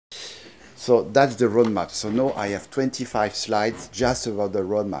So that's the roadmap. So now I have 25 slides just about the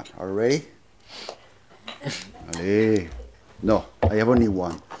roadmap. Are you ready? Allez. No, I have only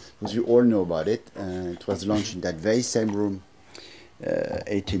one, because you all know about it. It was launched in that very same room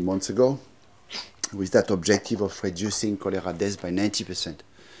 18 months ago, with that objective of reducing cholera deaths by 90%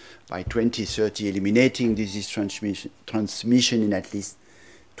 by 2030, eliminating disease transmission in at least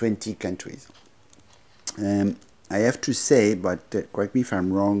 20 countries. I have to say, but correct me if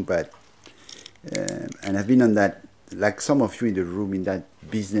I'm wrong, but and I've been on that, like some of you in the room, in that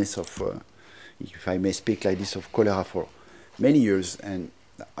business of, if I may speak like this, of cholera for many years, and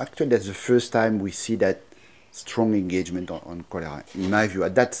actually that's the first time we see that strong engagement on cholera, in my view,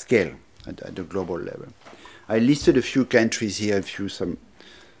 at that scale, at the global level. I listed a few countries here, a few some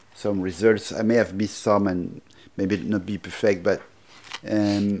results. I may have missed some and maybe not be perfect, but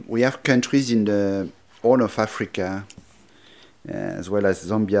we have countries in the Horn of Africa, as well as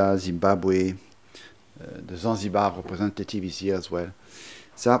Zambia, Zimbabwe. The Zanzibar representative is here as well.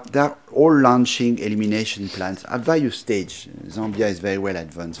 So they're all launching elimination plans at various stages. Zambia is very well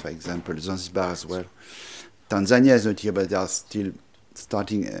advanced, for example. Zanzibar as well. Tanzania is not here, but they are still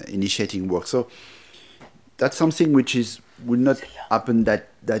starting initiating work. So that's something which would not happen that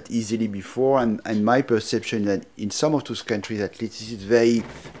easily before. And my perception that in some of those countries, at least, this is a very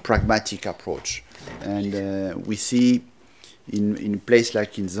pragmatic approach. And we see in a place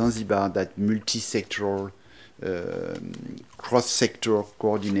like in Zanzibar that multi-sectoral, cross-sector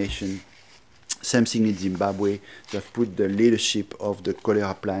coordination. Same thing in Zimbabwe. They've put the leadership of the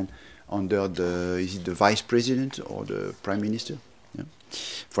cholera plan under is it the vice president or the prime minister, yeah?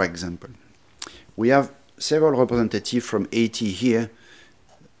 For example. We have several representatives from Haiti here.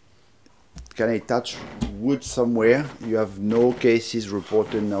 Can I touch wood somewhere? You have no cases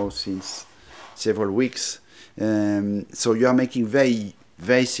reported now since several weeks. So you are making very,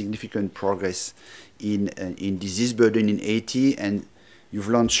 very significant progress in disease burden in Haiti, and you've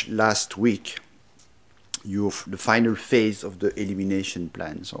launched last week the final phase of the elimination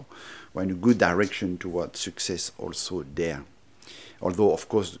plan. So we're in a good direction towards success also there. Although, of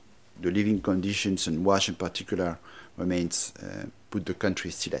course, the living conditions and WASH in particular remains, put the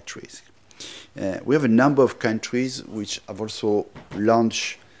country still at risk. We have a number of countries which have also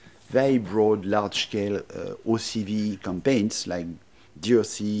launched very broad, large-scale OCV campaigns like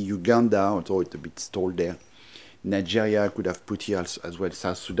DRC, Uganda, although it's a bit stalled there. Nigeria could have put here as well,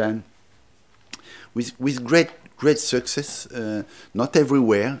 South Sudan, with great success. Not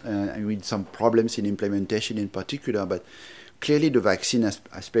everywhere, and with some problems in implementation in particular, but clearly the vaccine has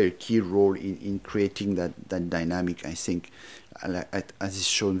played a key role in creating that dynamic, I think, as is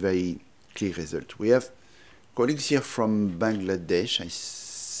shown very clear result. We have colleagues here from Bangladesh, I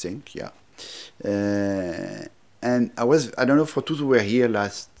think, yeah. And I don't know, for those who were here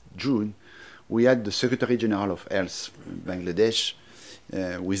last June, we had the Secretary General of Health, Bangladesh,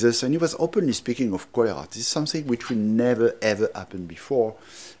 with us, and he was openly speaking of cholera. This is something which will never, ever happen before.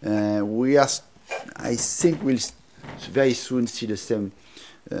 I think we'll very soon see the same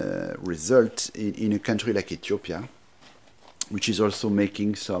result in a country like Ethiopia, which is also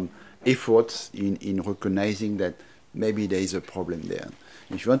making some efforts in recognizing that maybe there is a problem there.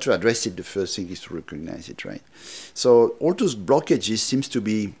 If you want to address it, the first thing is to recognize it, right? So all those blockages seems to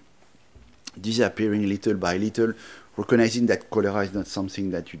be disappearing little by little, recognizing that cholera is not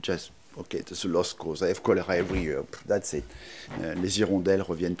something that you just, okay, it's a lost cause. I have cholera every year, that's it. Les hirondelles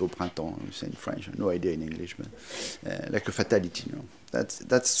reviennent au printemps, you say in French, no idea in English, but like a fatality, you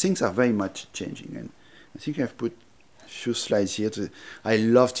know. Things are very much changing, and I think I've put a few slides here. I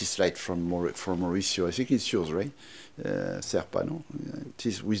love this slide from Mauricio. I think it's yours, right? Serpa, no? It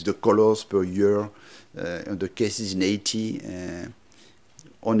is with the colors per year, and the cases in Haiti.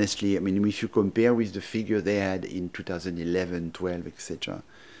 Honestly, I mean, if you compare with the figure they had in 2011, 12, etc.,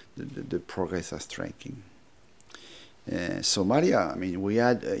 the progress are striking. Somalia, I mean, we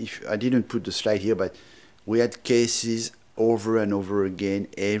had, I didn't put the slide here, but we had cases over and over again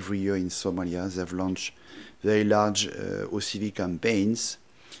every year in Somalia. They've launched very large OCV campaigns.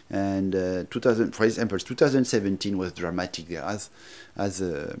 And for example, 2017 was dramatic there. As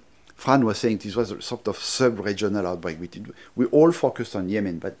Fran was saying, this was a sort of sub-regional outbreak. We all focused on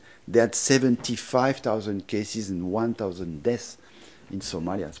Yemen, but they had 75,000 cases and 1,000 deaths in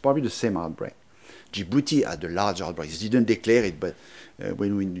Somalia. It's probably the same outbreak. Djibouti had a large outbreak. They didn't declare it, but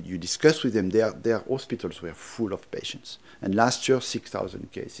when you discuss with them, their hospitals were full of patients. And last year,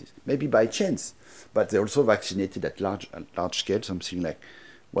 6,000 cases, maybe by chance. But they also vaccinated at large scale, something like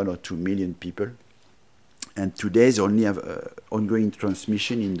 1 or 2 million people. And today they only have ongoing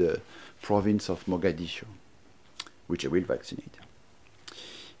transmission in the province of Mogadishu, which I will vaccinate.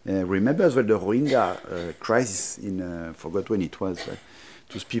 Remember as well the Rohingya crisis in, forgot when it was, but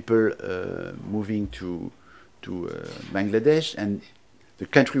those people moving to Bangladesh, and the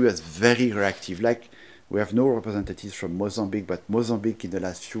country was very reactive. Like, we have no representatives from Mozambique, but Mozambique in the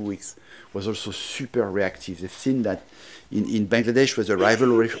last few weeks was also super reactive. They've seen that in Bangladesh was a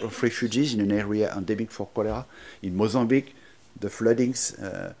arrival of refugees in an area endemic for cholera. In Mozambique, the floodings,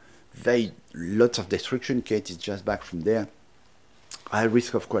 lots of destruction. Kate is just back from there. High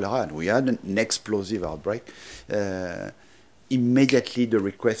risk of cholera, and we had an explosive outbreak. Immediately the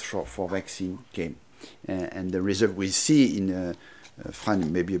request for vaccine came. And the result we see in France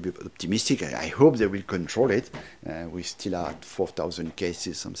may be a bit optimistic. I hope they will control it. We still are at 4,000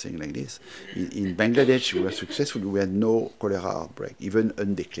 cases, something like this. In Bangladesh, we were successful. We had no cholera outbreak, even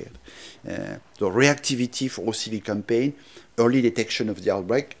undeclared. The reactivity for OCV campaign, early detection of the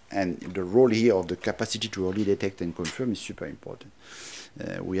outbreak, and the role here of the capacity to early detect and confirm is super important.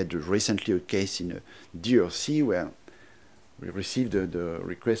 We had recently a case in DRC where we received the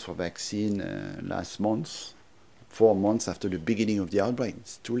request for vaccine last month, 4 months after the beginning of the outbreak.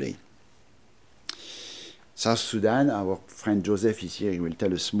 It's too late. South Sudan, our friend Joseph is here, he will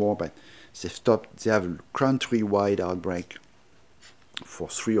tell us more, but they have a country-wide outbreak for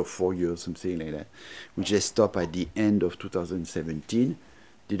 3 or 4 years, something like that, which they stopped at the end of 2017,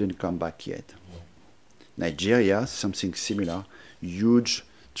 didn't come back yet. Nigeria, something similar, huge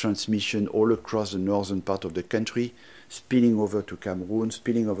transmission all across the northern part of the country, spilling over to Cameroon,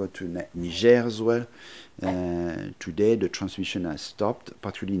 spilling over to Niger as well. Today, the transmission has stopped,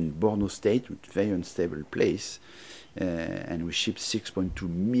 particularly in Borno State, which is a very unstable place. And we shipped 6.2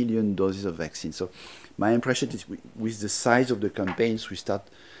 million doses of vaccine. So my impression is with the size of the campaigns, we start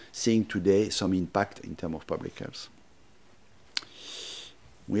seeing today some impact in terms of public health.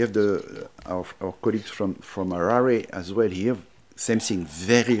 We have our colleagues from Harare as well here. Same thing,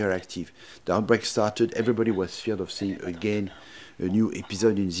 very reactive. The outbreak started, everybody was feared of seeing again a new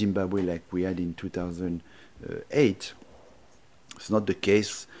episode in Zimbabwe like we had in 2008. It's not the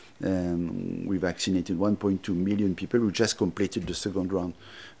case. We vaccinated 1.2 million people. We just completed the second round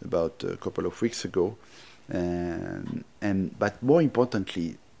about a couple of weeks ago. But more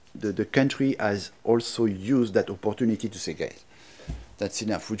importantly, the country has also used that opportunity to say, guys, that's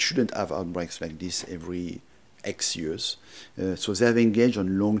enough. We shouldn't have outbreaks like this every X years. So they have engaged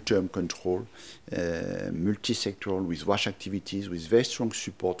on long-term control, multi-sectoral with WASH activities, with very strong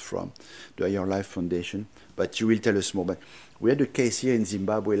support from the Higher Life Foundation. But you will tell us more. But we had a case here in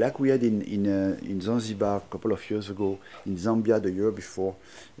Zimbabwe, like we had in Zanzibar a couple of years ago, in Zambia the year before,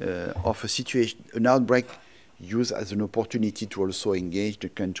 of a situation, an outbreak used as an opportunity to also engage the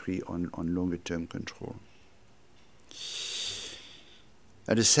country on longer-term control.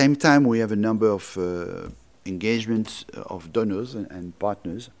 At the same time, we have a number of engagements of donors and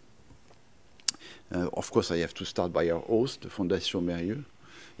partners. Of course, I have to start by our host, the Fondation Mérieux.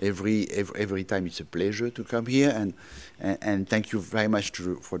 Every time it's a pleasure to come here, and thank you very much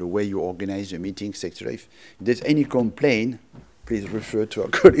for the way you organize the meetings, etc. If there's any complaint, please refer to our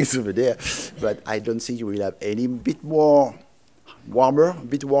colleagues over there. But I don't think you will have any bit warmer,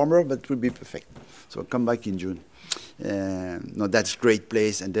 but it will be perfect. So come back in June. No, that's a great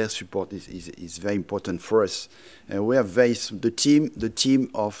place, and their support is very important for us. We have the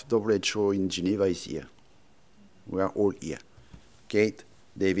team of WHO in Geneva is here. We are all here. Kate,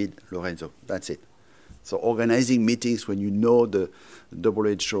 David, Lorenzo, that's it. So organizing meetings when you know the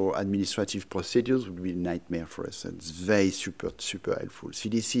WHO administrative procedures would be a nightmare for us. It's very super helpful.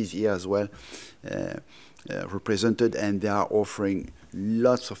 CDC is here as well, represented, and they are offering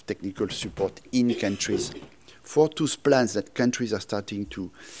lots of technical support in countries for those plans that countries are starting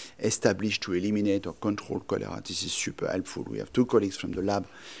to establish to eliminate or control cholera. This is super helpful. We have 2 colleagues from the lab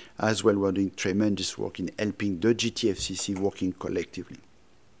as well who are doing tremendous work in helping the GTFCC working collectively.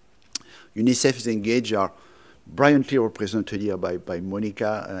 UNICEF is engaged, are brilliantly represented here by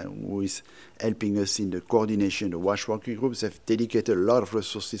Monica, who is helping us in the coordination of the WASH working groups. They've dedicated a lot of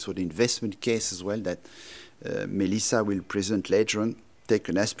resources for the investment case as well that Melissa will present later on. Take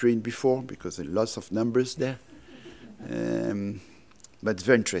an aspirin before, because there are lots of numbers there. But it's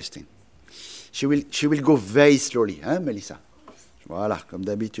very interesting. She will go very slowly, huh, Melissa? Voilà, comme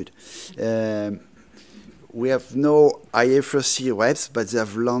d'habitude. We have no IFRC reps, but they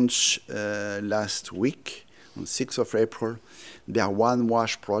have launched last week, on 6th of April, their One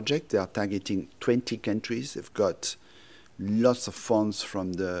WASH project. They are targeting 20 countries. They've got lots of funds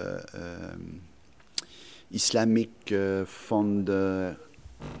from the Islamic fund,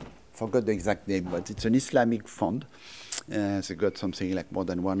 forgot the exact name, but it's an Islamic fund. They got something like more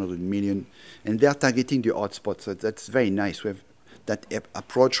than 100 million, and they're targeting the hotspots. So that's very nice. that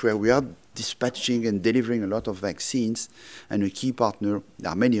approach where we are dispatching and delivering a lot of vaccines, and a key partner,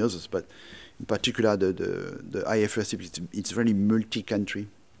 there are many others, but in particular the IFRS, it's really multi-country,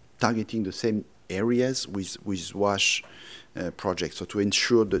 targeting the same areas with WASH projects, so to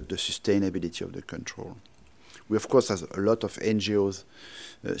ensure the sustainability of the control. We, of course, have a lot of NGOs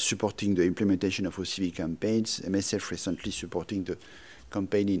supporting the implementation of OCV campaigns. MSF recently supporting the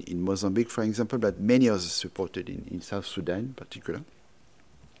campaign in Mozambique, for example, but many others supported in South Sudan in particular.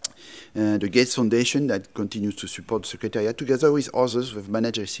 The Gates Foundation that continues to support the Secretariat, together with others, we've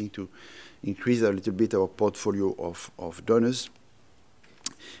managed, I think, to increase a little bit our portfolio of donors.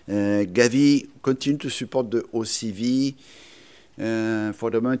 Gavi continue to support the OCV. For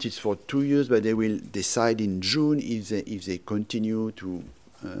the moment, it's for 2 years, but they will decide in June if they continue to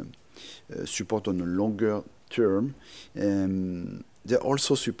support on a longer term. They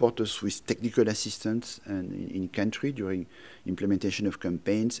also support us with technical assistance and in country during implementation of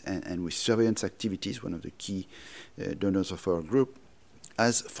campaigns and with surveillance activities, one of the key donors of our group.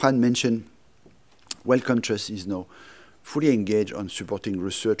 As Fran mentioned, Wellcome Trust is now fully engaged on supporting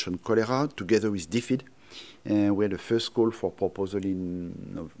research on cholera together with DFID. We had the first call for proposal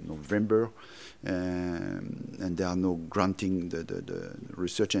in November, and they are now granting the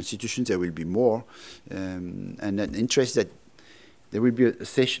research institutions. There will be more, and an interest that there will be a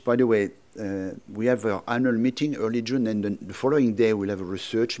session. By the way, we have our annual meeting early June, and the following day we'll have a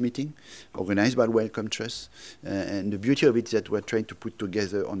research meeting organized by Wellcome Trust. And the beauty of it is that we're trying to put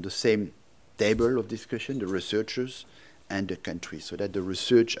together on the same table of discussion the researchers and the country, so that the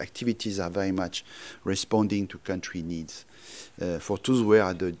research activities are very much responding to country needs. For those who were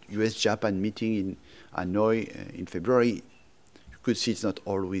at the US-Japan meeting in Hanoi in February, you could see it's not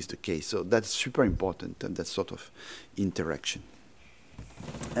always the case. So that's super important, and that sort of interaction.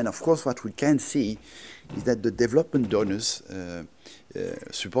 And of course, what we can see is that the development donors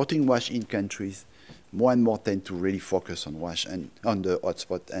supporting WASH in countries more and more tend to really focus on WASH and on the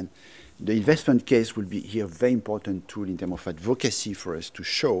hotspot. And the investment case will be here a very important tool in terms of advocacy for us to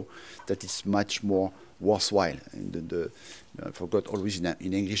show that it's much more worthwhile. And I forgot always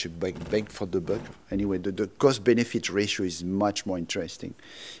in English, bang for the buck. Anyway, the cost-benefit ratio is much more interesting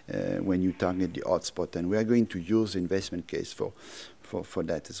when you target the hotspot. And we are going to use the investment case for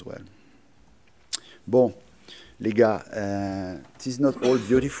that as well. Bon, les gars, it is not all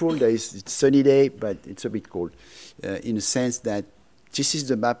beautiful. It's sunny day, but it's a bit cold in the sense that this is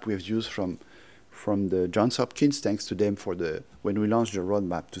the map we have used from the Johns Hopkins, thanks to them when we launched the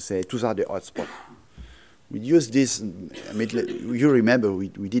roadmap to say those are the hotspots. We used this, I mean, you remember we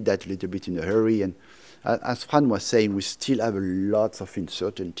did that a little bit in a hurry, and as Fran was saying, we still have lots of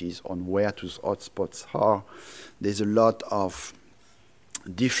uncertainties on where those hotspots are. There's a lot of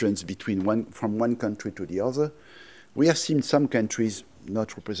difference from one country to the other. We have seen some countries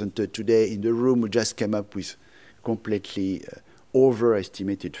not represented today in the room who just came up with completely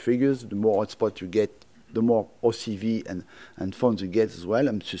overestimated figures. The more hotspots you get, the more OCV and funds you get as well.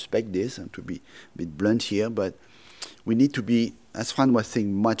 I suspect this, and to be a bit blunt here, but we need to be, as Fran was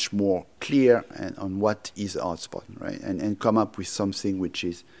saying, much more clear on what is a hotspot, right? And come up with something which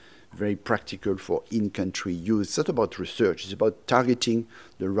is very practical for in-country use. It's not about research. It's about targeting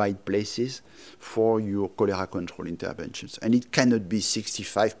the right places for your cholera control interventions. And it cannot be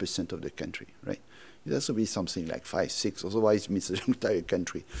 65% of the country, right? It has to be something like 5, 6. Otherwise, it means the entire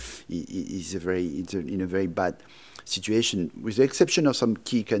country is in a very bad situation, with the exception of some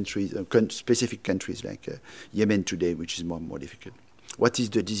key countries, specific countries like Yemen today, which is more and more difficult. What is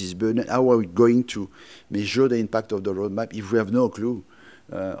the disease burden? How are we going to measure the impact of the roadmap if we have no clue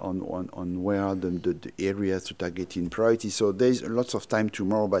on where are the areas to target in priority? So there's lots of time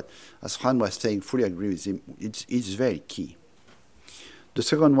tomorrow, but as Fran was saying, fully agree with him, it's very key. The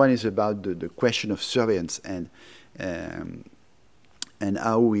second one is about the question of surveillance and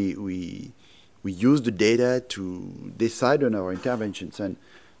how we use the data to decide on our interventions. And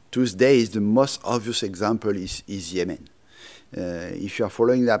today, the most obvious example is Yemen. If you are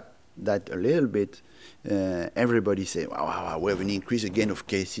following that a little bit, everybody say, wow, we have an increase again of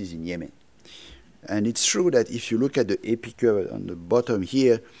cases in Yemen. And it's true that if you look at the epi curve on the bottom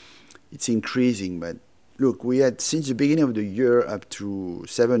here, it's increasing, but look, we had, since the beginning of the year up to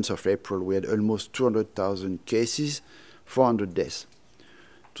 7th of April, we had almost 200,000 cases, 400 deaths.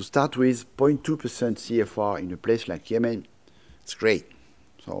 To start with, 0.2% CFR in a place like Yemen, it's great.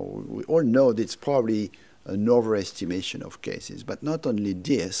 So we all know that it's probably an overestimation of cases. But not only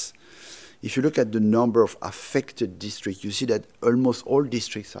this, if you look at the number of affected districts, you see that almost all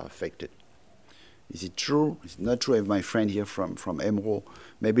districts are affected. Is it true? Is it not true? I have my friend here from EMRO.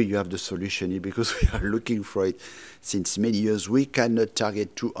 Maybe you have the solution here because we are looking for it since many years. We cannot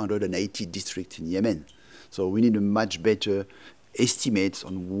target 280 districts in Yemen. So we need a much better estimates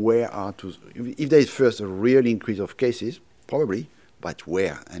on where are to, if there is first a real increase of cases, probably, but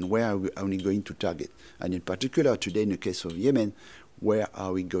where? And where are we only going to target? And in particular today in the case of Yemen, where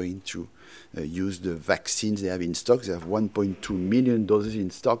are we going to use the vaccines they have in stock? They have 1.2 million doses in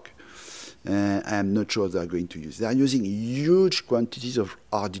stock. I'm not sure they are going to use. They are using huge quantities of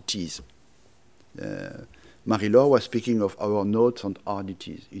RDTs. Marie-Laure was speaking of our notes on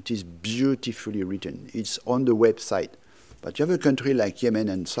RDTs. It is beautifully written. It's on the website. But you have a country like Yemen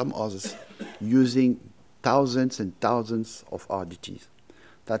and some others using thousands and thousands of RDTs.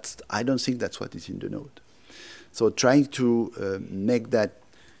 I don't think that's what is in the note. So trying to make that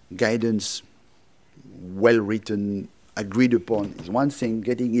guidance well written, agreed upon is one thing.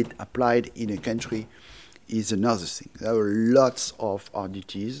 Getting it applied in a country is another thing. There are lots of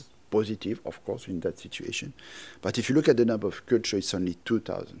RDTs, positive, of course, in that situation. But if you look at the number of culture, it's only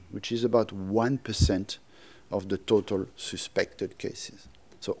 2,000, which is about 1% of the total suspected cases.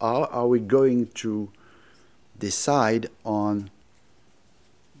 So how are we going to decide on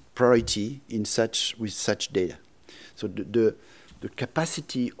priority with such data? So the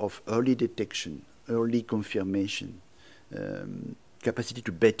capacity of early detection, early confirmation, capacity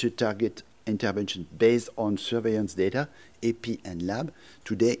to better target intervention based on surveillance data, AP and lab,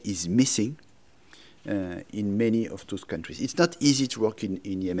 today is missing in many of those countries. It's not easy to work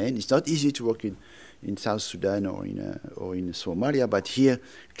in Yemen. It's not easy to work in South Sudan or in Somalia. But here,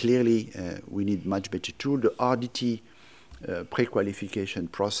 clearly, we need much better tool. The RDT pre-qualification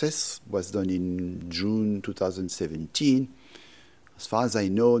process was done in June 2017. As far as I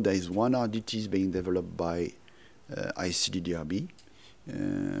know, there is one RDT being developed by ICDDRB.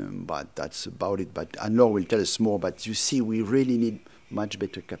 But that's about it. But Anwar will tell us more. But you see, we really need much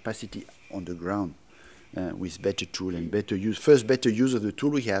better capacity on the ground with better tool and better use. First, better use of the tool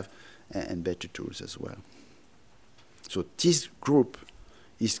we have and better tools as well. So this group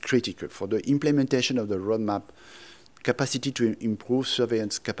is critical for the implementation of the roadmap, capacity to improve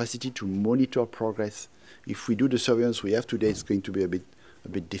surveillance, capacity to monitor progress. If we do the surveillance we have today, it's going to be a bit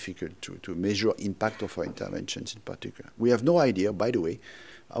difficult to measure impact of our interventions in particular. We have no idea, by the way,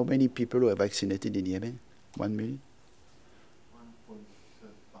 how many people are vaccinated in Yemen? 1 million?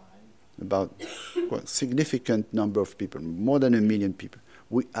 1.5. About a significant number of people, more than 1 million people.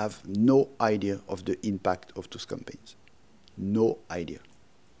 We have no idea of the impact of those campaigns. No idea.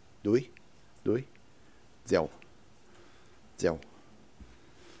 Do we? Do we? Zero. Zero.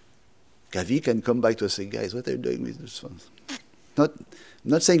 Gavi can come back to us and say, guys, what are you doing with these funds?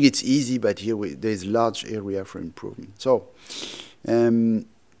 Not saying it's easy, but here there's large area for improvement. So, again,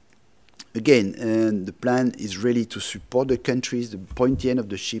 the plan is really to support the countries. The pointy end of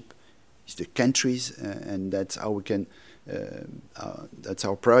the ship is the countries, and that's how we can. That's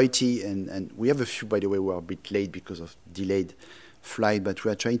our priority. And we have a few, by the way, who are a bit late because of delayed flight, but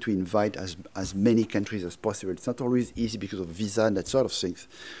we are trying to invite as many countries as possible. It's not always easy because of visa and that sort of things,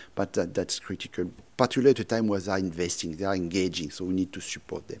 but that's critical. Particularly at a time where they are investing, they are engaging, so we need to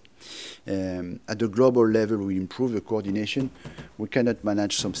support them. At the global level, we improve the coordination. We cannot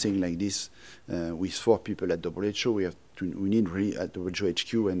manage something like this with 4 people at WHO. We need really at WHO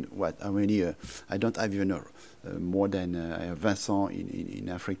HQ and how many? I don't have even more than I have Vincent in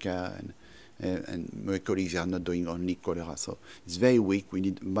Africa and my colleagues are not doing only cholera. So it's very weak. We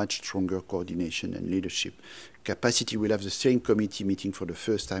need much stronger coordination and leadership. Capacity, we'll have the steering committee meeting for the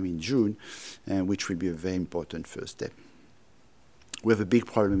first time in June, which will be a very important first step. We have a big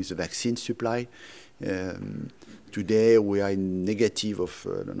problem with the vaccine supply. Today, we are in negative of,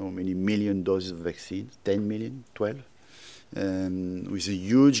 I don't know how many million doses of vaccines, 10 million, 12, with a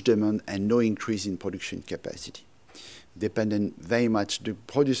huge demand and no increase in production capacity. Dependent very much, the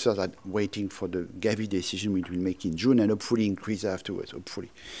producers are waiting for the Gavi decision which we'll make in June and hopefully increase afterwards, hopefully.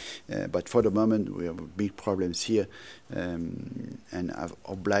 But for the moment, we have big problems here and are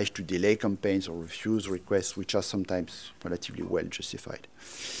obliged to delay campaigns or refuse requests which are sometimes relatively well justified.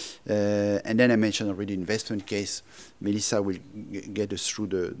 And then I mentioned already investment case. Melissa will get us through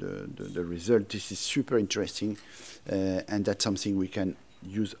the result. This is super interesting and that's something we can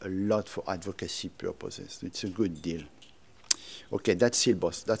use a lot for advocacy purposes. It's a good deal. Okay, that's it,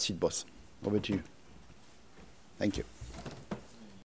 boss. That's it, boss. Over to you. Thank you.